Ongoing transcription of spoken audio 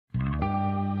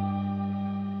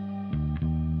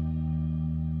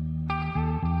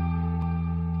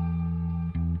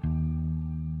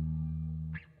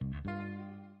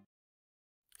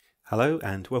Hello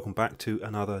and welcome back to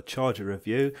another charger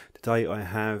review. Today I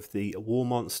have the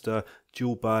Warmonster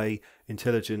dual bay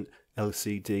intelligent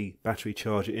LCD battery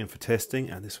charger in for testing,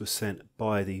 and this was sent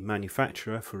by the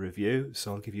manufacturer for review.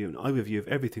 So I'll give you an overview of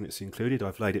everything that's included.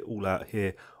 I've laid it all out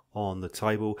here on the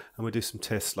table and we'll do some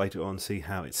tests later on, see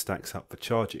how it stacks up for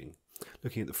charging.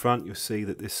 Looking at the front, you'll see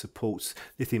that this supports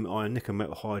lithium ion nickel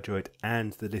metal hydride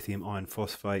and the lithium iron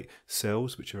phosphate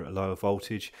cells, which are at a lower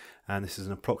voltage, and this is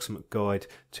an approximate guide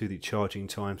to the charging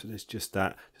time, so it's just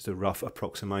that, just a rough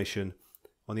approximation.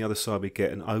 On the other side we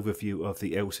get an overview of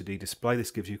the LCD display.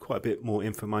 This gives you quite a bit more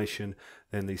information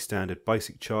than the standard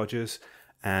basic chargers,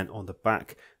 and on the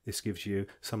back this gives you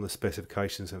some of the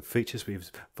specifications and features. We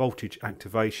have voltage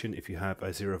activation if you have a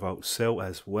 0-volt cell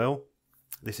as well.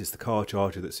 This is the car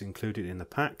charger that's included in the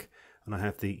pack, and I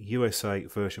have the USA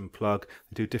version plug.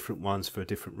 They do different ones for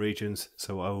different regions,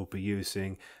 so I will be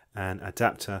using an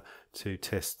adapter to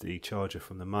test the charger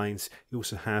from the mains. You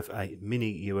also have a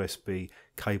mini USB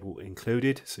cable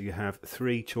included, so you have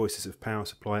 3 choices of power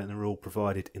supply and they're all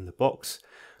provided in the box.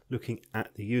 Looking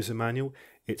at the user manual,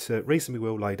 it's reasonably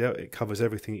well laid out. It covers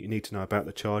everything that you need to know about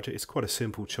the charger. It's quite a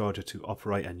simple charger to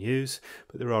operate and use,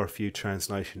 but there are a few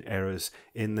translation errors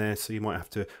in there, so you might have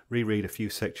to reread a few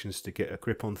sections to get a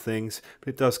grip on things, but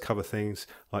it does cover things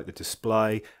like the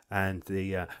display and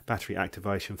the battery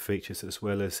activation features, as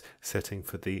well as setting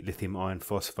for the lithium iron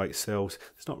phosphate cells.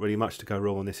 There's not really much to go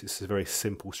wrong on this. It's a very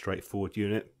simple, straightforward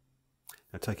unit.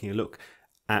 Now, taking a look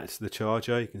at the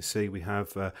charger, you can see we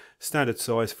have standard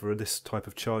size for this type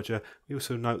of charger. We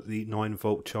also note the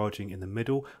 9-volt charging in the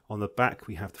middle. On the back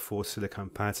we have the 4 silicone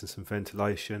pads and some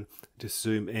ventilation. Just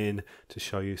zoom in to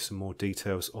show you some more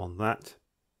details on that.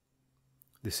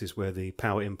 This is where the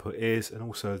power input is, and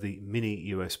also the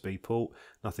mini USB port.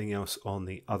 Nothing else on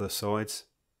the other sides.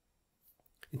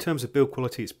 In terms of build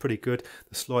quality, it's pretty good.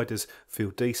 The sliders feel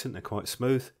decent, they're quite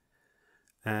smooth.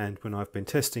 And when I've been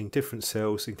testing different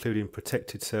cells, including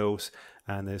protected cells,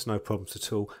 and there's no problems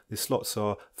at all. The slots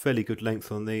are fairly good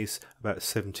length on these, about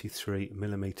 73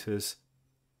 millimeters.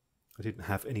 I didn't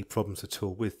have any problems at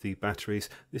all with the batteries.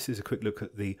 This is a quick look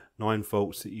at the 9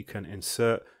 volts that you can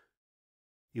insert.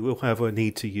 You will, however,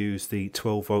 need to use the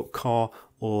 12-volt car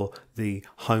or the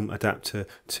home adapter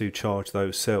to charge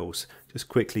those cells. Just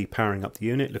quickly powering up the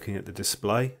unit, looking at the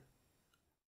display.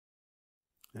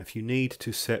 Now, if you need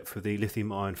to set for the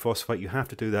lithium iron phosphate, you have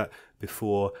to do that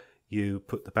before you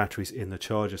put the batteries in the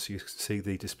charger, so you can see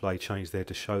the display change there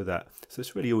to show that. So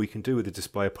that's really all you can do with the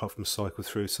display, apart from cycle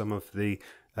through some of the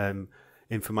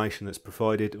information that's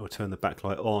provided or turn the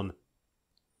backlight on.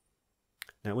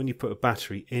 Now, when you put a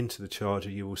battery into the charger,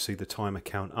 you will see the timer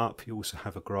count up. You also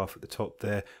have a graph at the top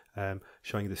there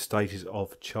showing the stages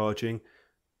of charging.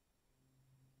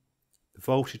 The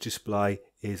voltage display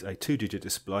is a 2-digit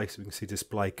display, so we can see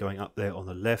display going up there on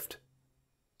the left.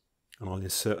 And I'll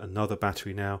insert another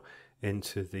battery now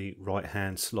into the right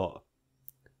hand slot.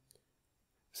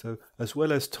 So as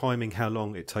well as timing how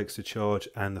long it takes to charge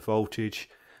and the voltage,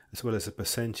 as well as the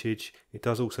percentage, it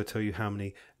does also tell you how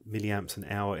many milliamps an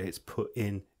hour it's put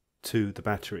in to the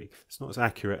battery. It's not as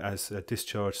accurate as a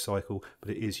discharge cycle,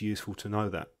 but it is useful to know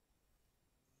that.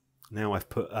 Now I've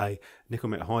put a nickel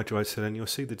metal hydride cell in. You'll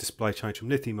see the display change from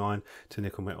lithium ion to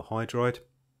nickel metal hydride.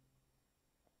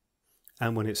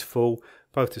 And when it's full,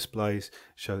 both displays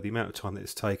show the amount of time that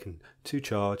it's taken to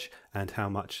charge and how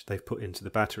much they've put into the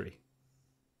battery.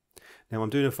 Now I'm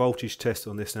doing a voltage test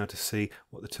on this now to see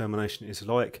what the termination is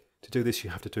like. To do this, you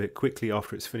have to do it quickly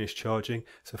after it's finished charging.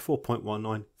 So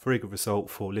 4.19, very good result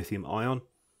for lithium ion.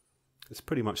 It's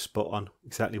pretty much spot on,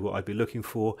 exactly what I'd be looking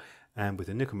for. And with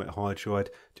the nickel metal hydride,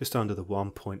 just under the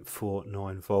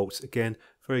 1.49 volts. Again,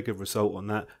 very good result on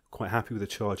that. Quite happy with the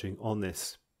charging on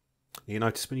this. You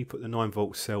notice when you put the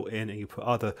 9-volt cell in and you put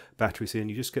other batteries in,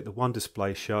 you just get the one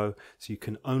display show, so you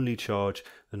can only charge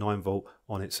the 9-volt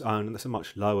on its own, and that's a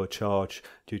much lower charge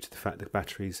due to the fact that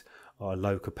batteries are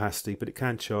low capacity, but it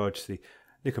can charge the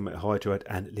nickel metal hydride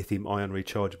and lithium ion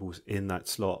rechargeables in that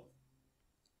slot.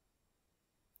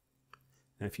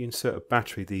 Now, if you insert a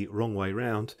battery the wrong way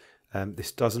round,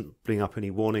 this doesn't bring up any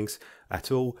warnings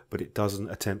at all, but it doesn't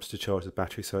attempt to charge the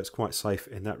battery, so it's quite safe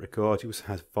in that regard. It also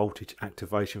has voltage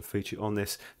activation feature on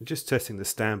this. I'm just testing the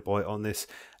standby on this,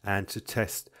 and to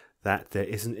test that there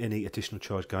isn't any additional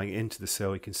charge going into the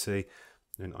cell, you can see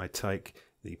when I take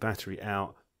the battery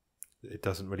out, it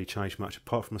doesn't really change much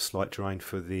apart from a slight drain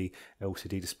for the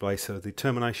LCD display. So the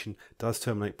termination does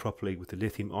terminate properly with the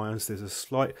lithium ions. There's a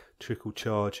slight trickle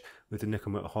charge with the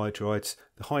nickel metal hydrides.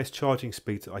 The highest charging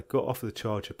speeds that I got off of the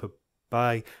charger per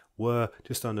bay were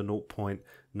just under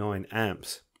 0.9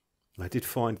 amps. I did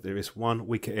find there is one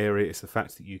weaker area. It's the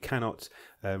fact that you cannot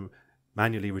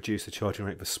manually reduce the charging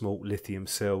rate for small lithium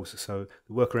cells. So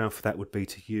the workaround for that would be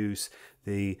to use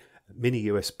the mini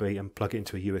USB and plug it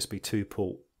into a USB 2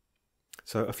 port.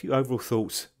 So a few overall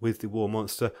thoughts with the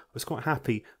Warmonster. I was quite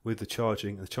happy with the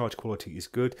charging. The charge quality is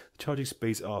good. The charging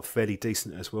speeds are fairly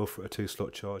decent as well for a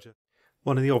 2-slot charger.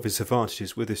 One of the obvious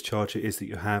advantages with this charger is that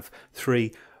you have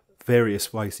 3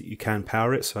 various ways that you can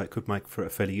power it, so it could make for a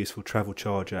fairly useful travel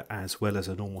charger as well as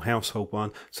a normal household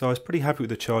one. So I was pretty happy with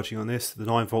the charging on this. The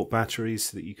 9-volt batteries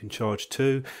that you can charge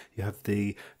to, you have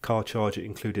the car charger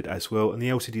included as well, and the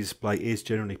LCD display is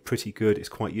generally pretty good. It's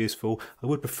quite useful. I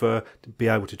would prefer to be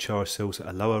able to charge cells at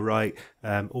a lower rate.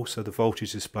 Also the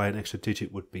voltage display, an extra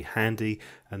digit would be handy,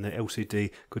 and the LCD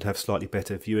could have slightly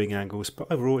better viewing angles,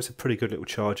 but overall it's a pretty good little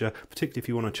charger, particularly if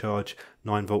you want to charge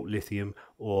 9-volt lithium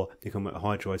or nickel metal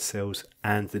hydride cells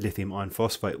and the lithium iron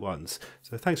phosphate ones.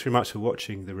 So thanks very much for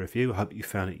watching the review. I hope you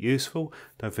found it useful.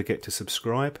 Don't forget to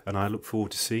subscribe, and I look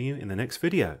forward to seeing you in the next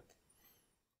video.